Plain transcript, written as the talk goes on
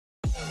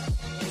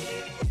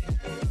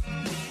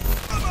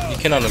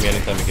can on me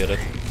anytime you get it.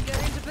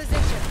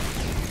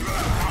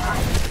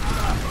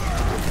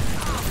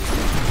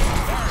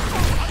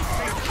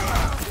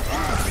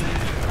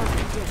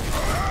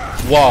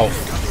 Wow.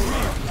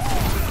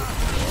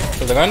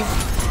 Kill the gun.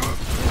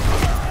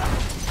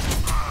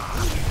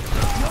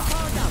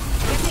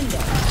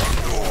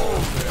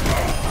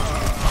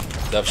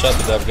 Dab shot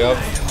to dab gab.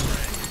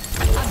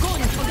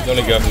 He's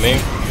only grabbing me.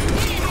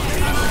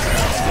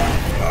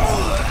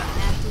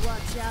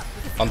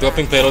 I'm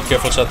dropping payload,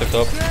 careful shot at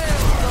top.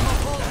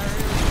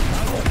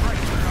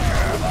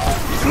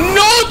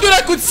 No, dude,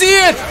 I could see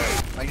it!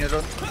 I'm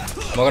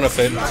not gonna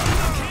fail.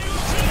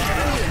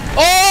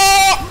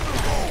 Oh!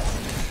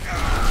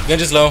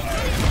 Genji's low.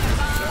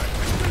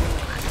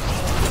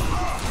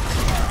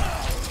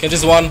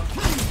 Genji's one.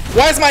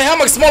 Why is my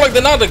hammock smaller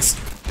than others?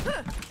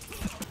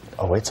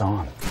 Oh, it's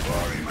on.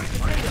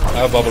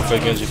 I have bubble for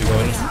Genji if you go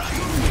in.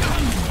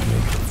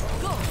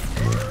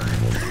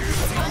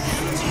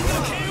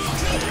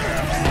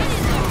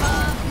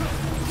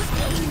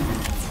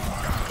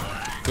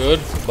 Good.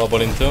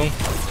 Bubble in too.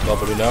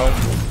 Bubble down.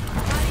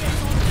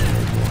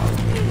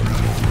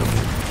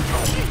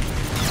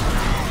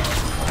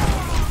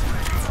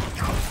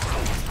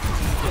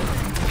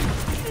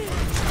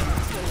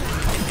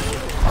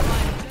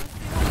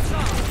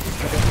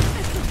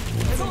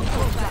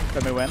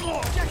 Let me win.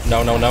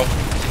 No, no, no.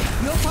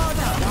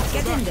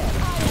 Get in there.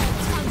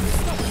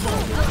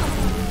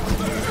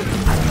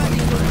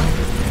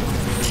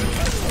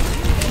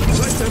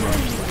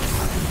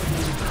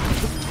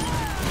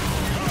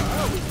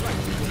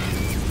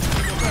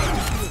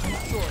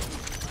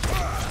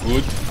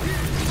 Good.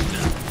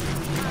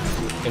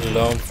 Get it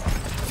down.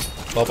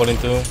 Bubble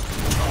into.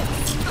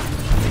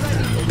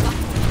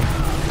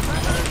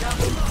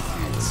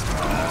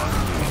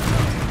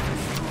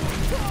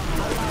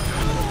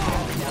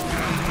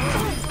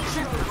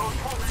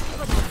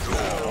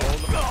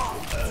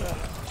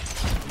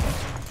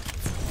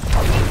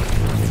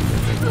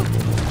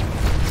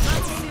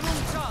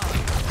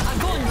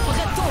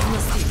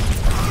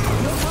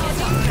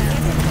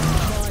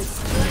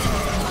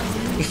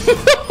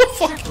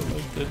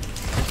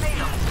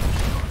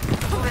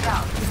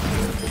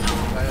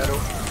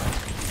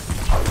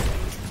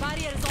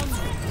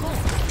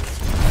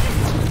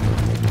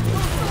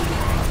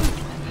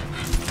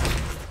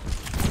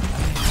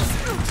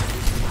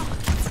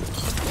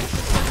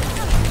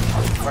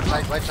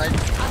 Right side.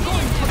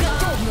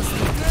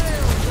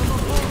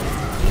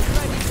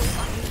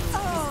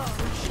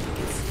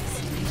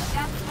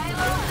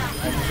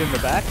 I'm in the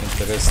back.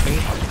 Interesting.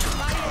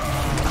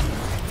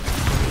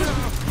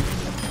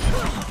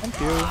 Thank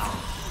you.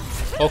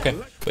 Okay.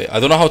 Wait, I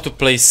don't know how to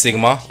play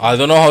Sigma. I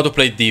don't know how to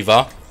play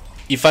Diva.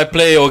 If I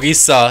play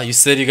Orisa, you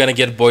said you're gonna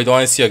get Boyd. I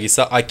want to see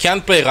Orisa. I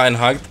can't play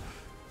Reinhardt.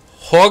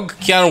 Hog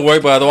can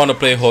work, but I don't want to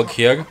play Hog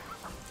here.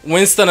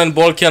 Winston and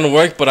Ball can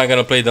work, but I'm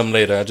gonna play them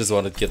later. I just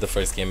want to get the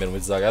first game in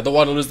with Zaga. I don't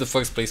want to lose the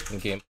first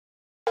placement game.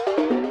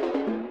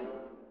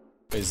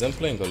 Wait, is Zen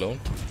playing alone?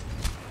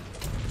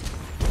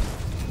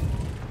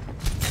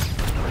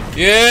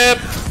 Yep!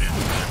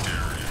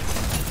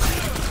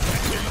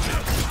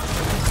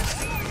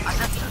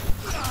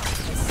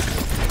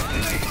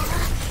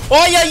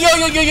 Oh yeah,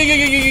 yo.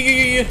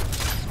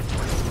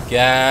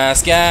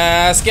 Gas,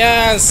 gas,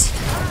 gas!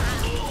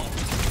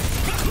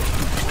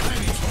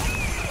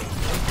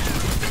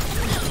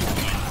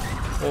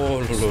 Oh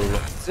lol.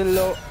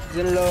 Zillow.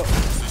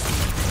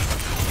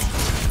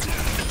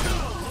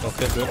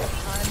 Okay, good.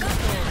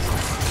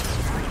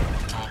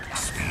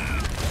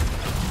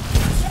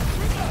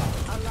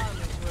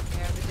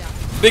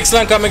 Big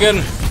slam coming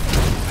in.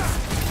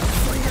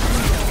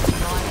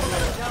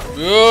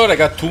 Good, I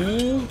got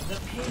two.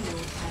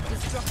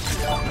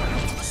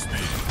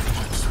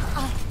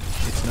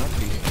 It's not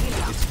the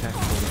it's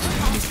tactical.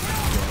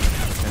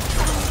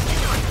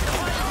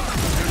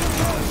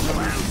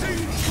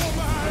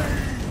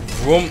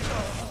 Vroom.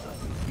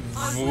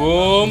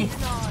 Vroom.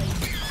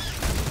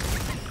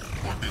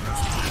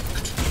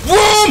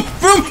 Vroom.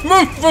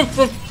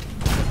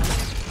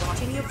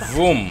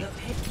 Vroom.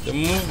 The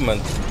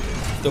movement.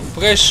 The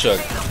pressure.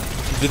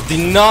 The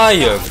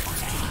denier.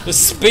 The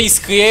space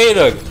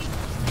creator.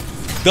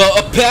 The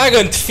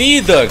apparent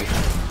feeder.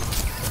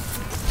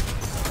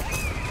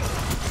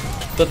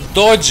 The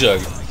dodger.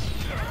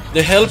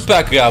 The help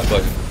pack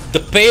grabber.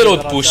 The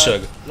payload pusher.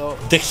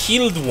 The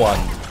healed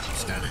one.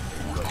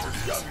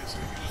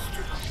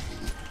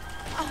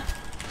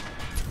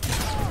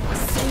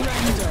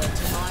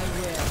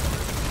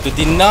 The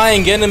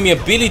denying enemy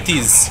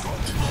abilities.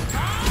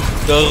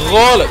 The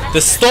roller. The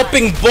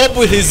stopping Bob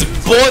with his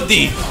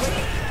body.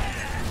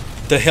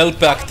 The help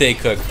pack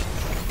taker.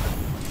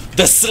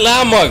 The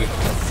slammer.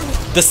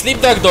 The sleep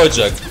dog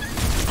dodger.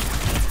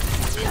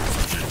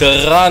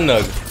 The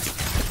runner.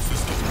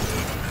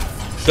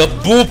 The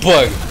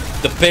booper.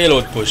 The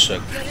payload pusher.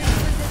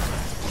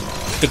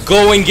 The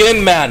going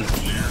in man.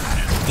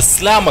 The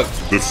slammer.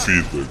 The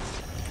feeder.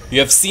 You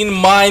have seen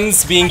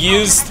mines being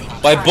used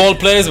by ball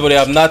players, but you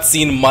have not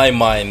seen my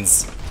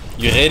mines.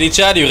 You ready,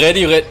 Chad? You ready?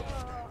 You ready?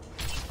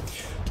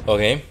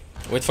 Okay.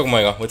 Wait for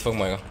Moira, wait for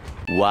Moira.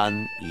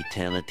 One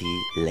eternity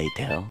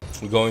later.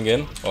 We're going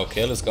in.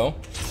 Okay, let's go.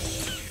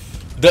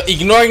 The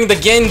ignoring the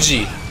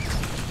Genji.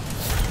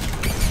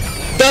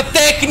 The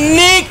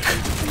technique!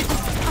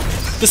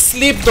 The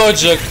sleep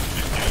dodger.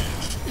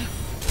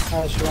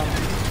 Ash one.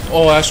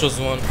 Oh, Ash was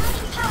one.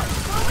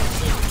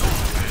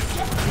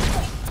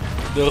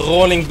 The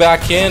rolling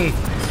back in.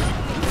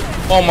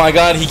 Oh my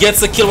god, he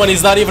gets a kill when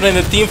he's not even in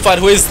a team fight.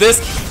 Who is this?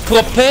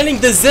 Propelling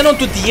the Zen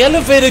onto the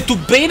elevator to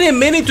bait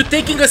him in into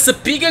taking a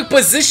superior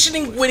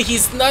positioning when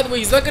he's not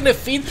gonna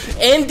feed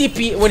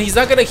NDP, when he's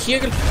not gonna hear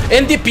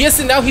NDPS,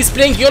 and now he's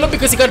playing YOLO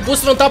because he got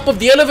boosted on top of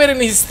the elevator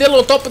and he's still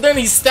on top of them and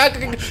he's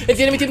staggering, and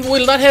the enemy team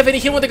will not have any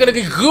heal when they're gonna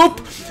get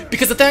group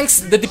because the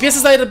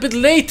DPS died a bit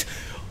late.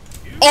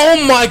 Oh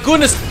my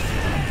goodness!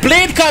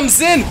 Blade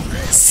comes in,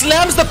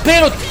 slams the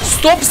payload,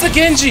 stops the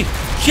Genji,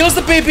 kills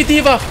the baby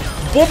diva.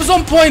 Bob's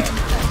on point.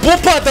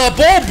 Bopa the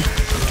Bob!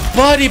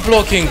 Body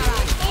blocking.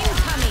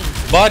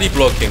 Body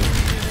blocking.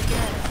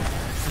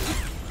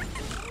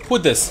 Who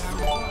this?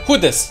 Who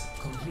this?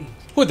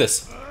 Who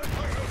this?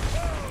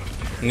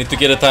 Need to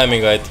get a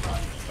timing right.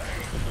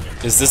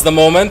 Is this the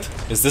moment?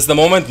 Is this the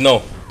moment?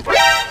 No.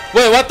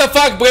 Wait, what the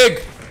fuck,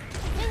 Brig?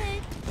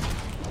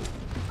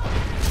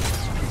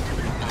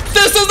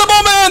 This is the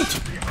moment!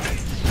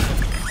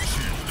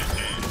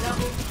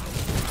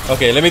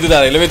 Okay, let me do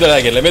that again. Let me do that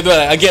again. Let me do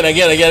that again.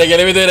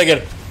 Let me do it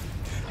again.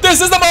 This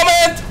is the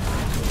moment!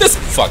 This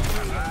fuck.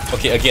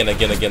 Okay, again.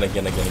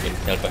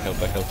 Help back.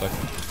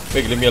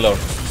 Wait, leave me alone.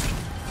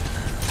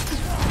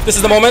 This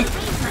is the moment?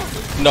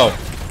 No.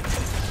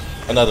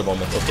 Another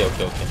moment. Okay.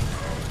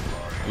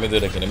 Let me do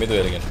it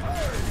again.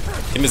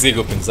 Team is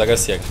regrouping. Zaga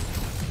sieg.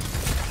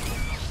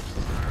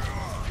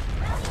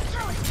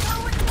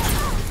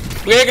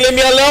 Wait, leave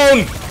me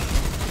alone!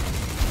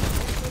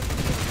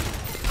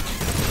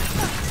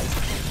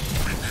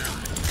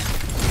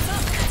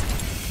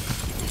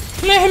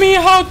 Let me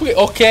help you.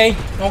 Okay,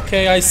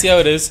 I see how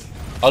it is.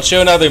 I'll show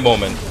you another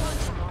moment.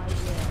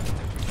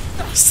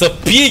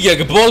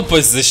 Superior ball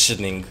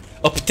positioning,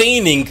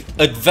 obtaining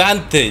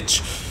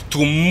advantage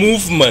to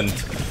movement,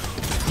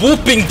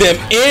 whooping them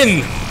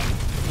in,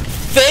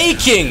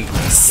 faking,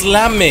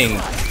 slamming,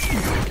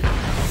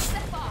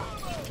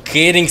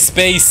 creating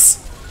space.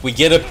 We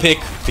get a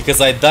pick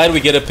because I died. We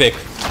get a pick.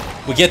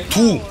 We get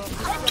two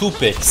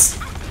picks.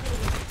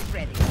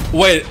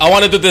 Wait, I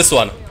want to do this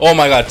one. Oh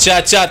my god,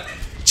 chat.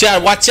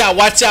 Chad, watch out,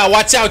 Chad,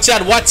 watch out.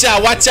 Chad, watch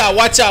out.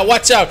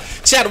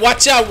 Chad,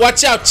 watch out.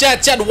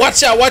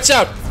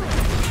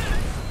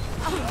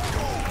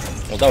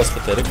 Well, that was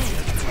pathetic.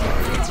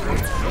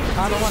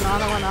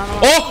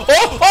 Oh!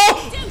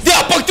 The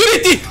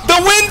opportunity! The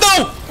window!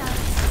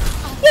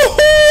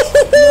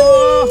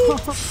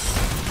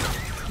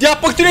 The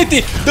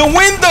opportunity! The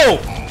window!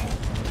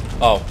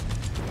 Oh.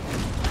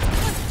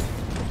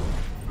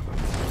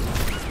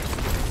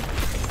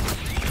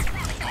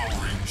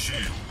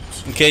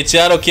 Okay,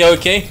 Chad,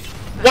 okay.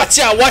 Watch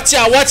out!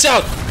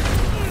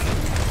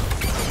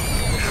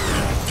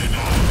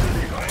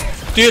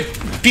 Dude,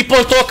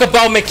 people talk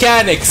about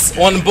mechanics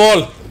on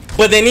ball,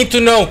 but they need to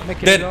know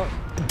that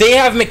they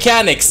have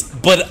mechanics,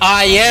 but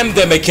I am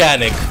the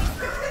mechanic.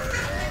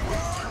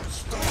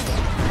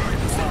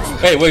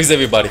 Hey, where's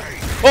everybody?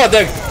 Oh,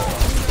 there.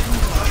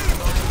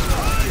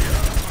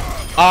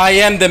 I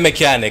am the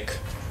mechanic.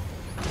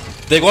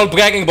 They're all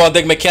bragging about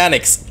their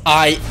mechanics.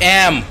 I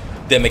am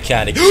the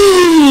mechanic.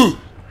 No!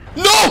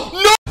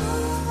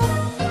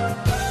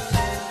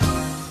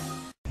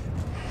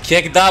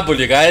 Kick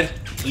W, right?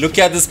 Look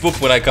at this poop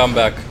when I come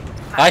back.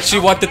 I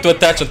actually wanted to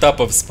attach on top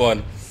of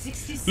spawn.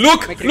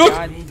 Look!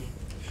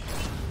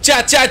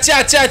 Chat!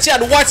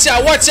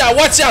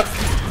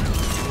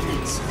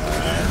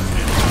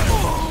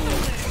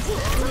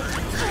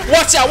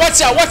 Watch out!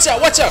 Watch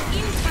out!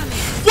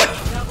 What?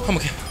 I'm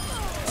okay.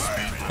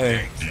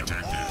 Hey.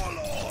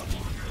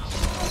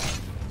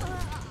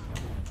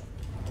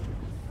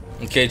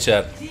 Okay,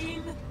 chat.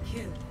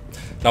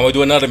 Now we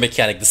do another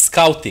mechanic, the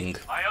scouting.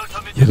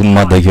 Your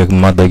mother.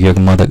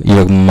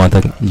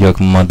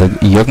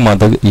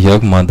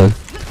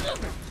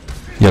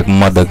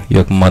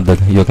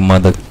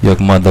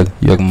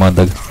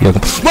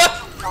 What?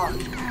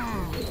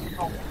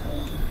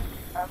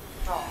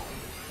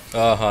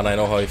 Han, I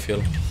know how you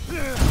feel.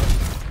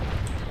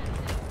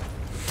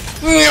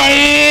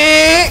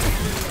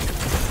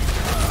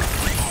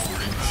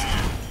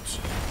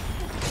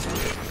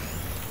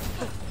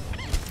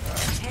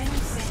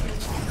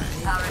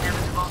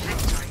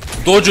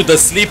 Dojo the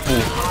sleepu.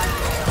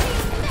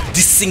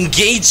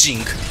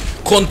 Disengaging.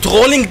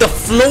 Controlling the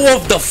flow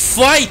of the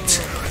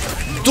fight.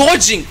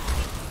 Dodging.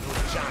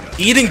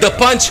 Eating the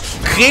punch.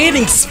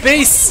 Creating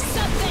space.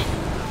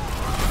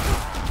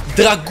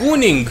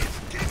 Dragooning.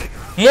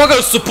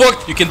 Moral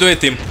support. You can do it,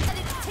 team.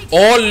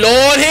 Oh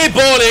lord, hey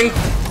bowling.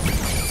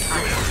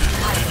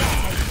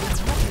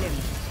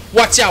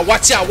 Watch out.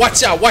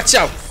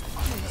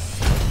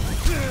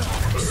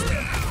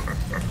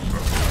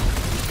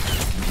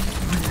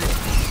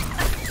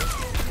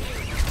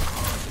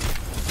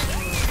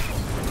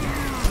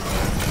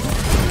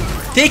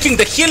 taking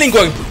the healing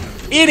orb,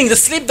 eating the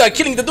sleep dart,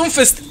 killing the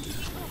Doomfist.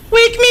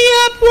 Wake me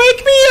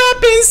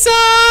up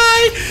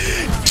inside.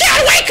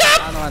 Can't wake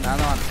up.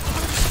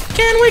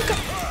 Can't wake up.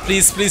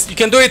 Please, please, you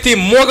can do it, team.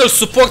 Moral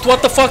support.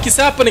 What the fuck is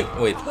happening?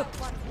 Wait.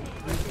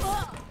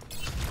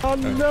 Oh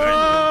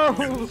no!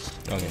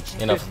 Okay,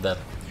 enough of that.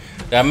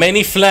 There are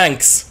many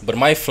flanks, but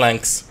my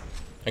flanks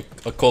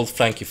are called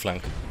flanky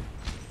flank.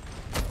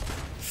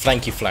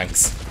 Flanky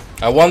flanks.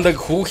 I wonder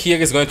who here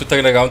is going to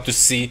turn around to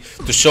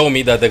show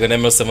me that they're an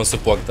ML7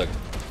 supporter.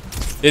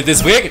 It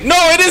is Rick? No,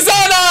 it is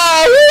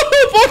Anna!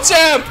 Woohoo,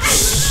 Pogchamp!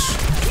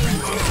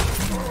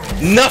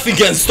 Nothing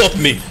can stop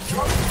me.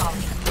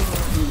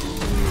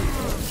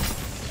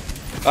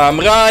 I'm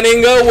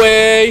running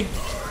away.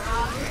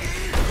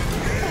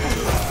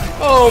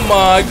 Oh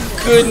my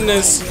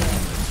goodness.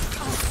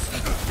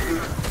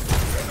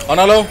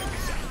 Anna low.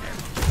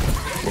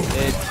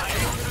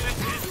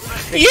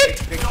 Yeet!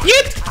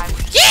 Yeet!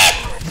 Yeet!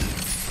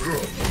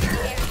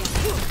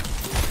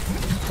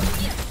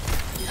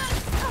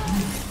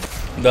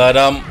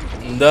 Da-dum,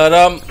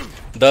 da-dum,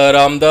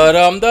 da-dum,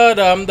 da-dum,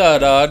 da-dum,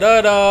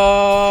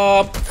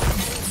 da-da-da-da.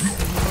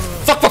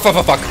 Fuck, fuck, fuck,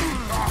 fuck, fuck.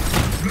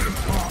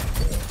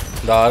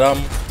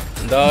 Da-dum,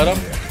 da-dum,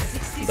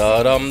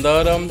 da-dum,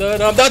 da-dum,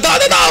 da-dum,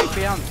 da-da-da-dum.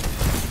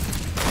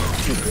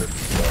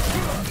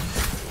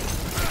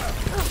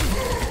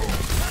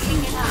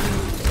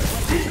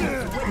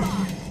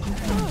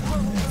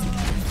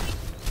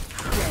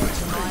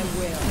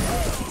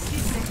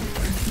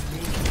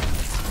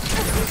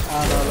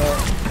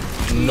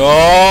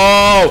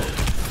 No!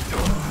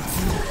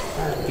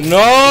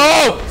 No!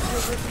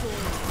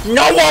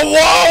 No! Whoa!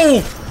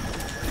 Whoa!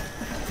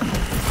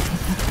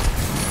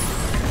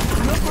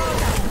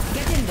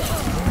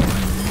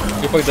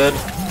 Keep dead.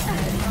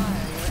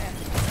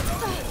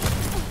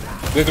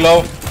 Big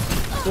low.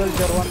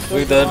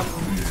 Big dead.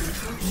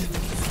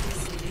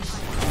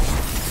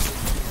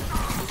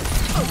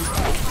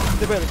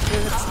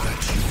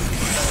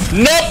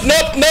 Nope!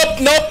 Nope! Nope!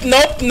 Nope!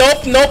 Nope!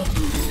 Nope! Nope!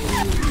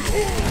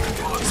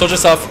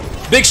 Soldier off.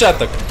 Big shot.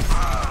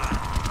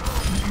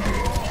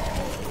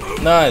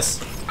 Nice.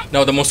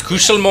 Now the most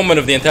crucial moment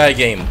of the entire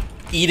game.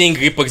 Eating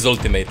Reaper's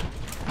ultimate.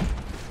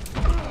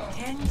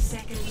 10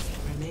 seconds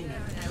remaining.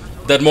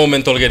 That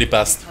moment already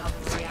passed.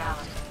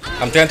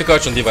 I'm trying to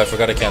crouch on D.Va, I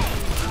forgot I can't.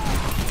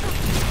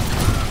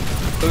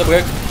 Kill the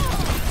break.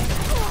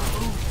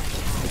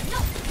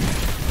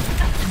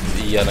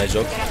 Yeah, nice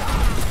joke.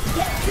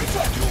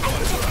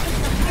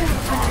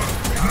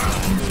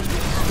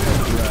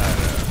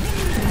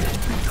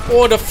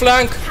 Oh, the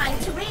flank!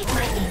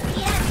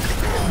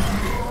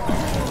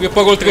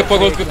 Triple gold, triple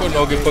gold, triple.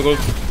 No, triple gold.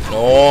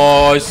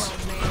 Nice!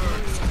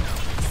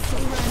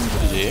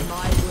 GG.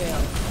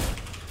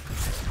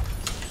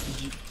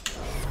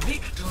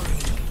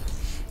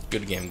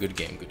 Good game, good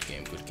game, good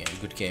game, good game,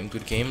 good game,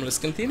 good game. Let's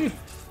continue.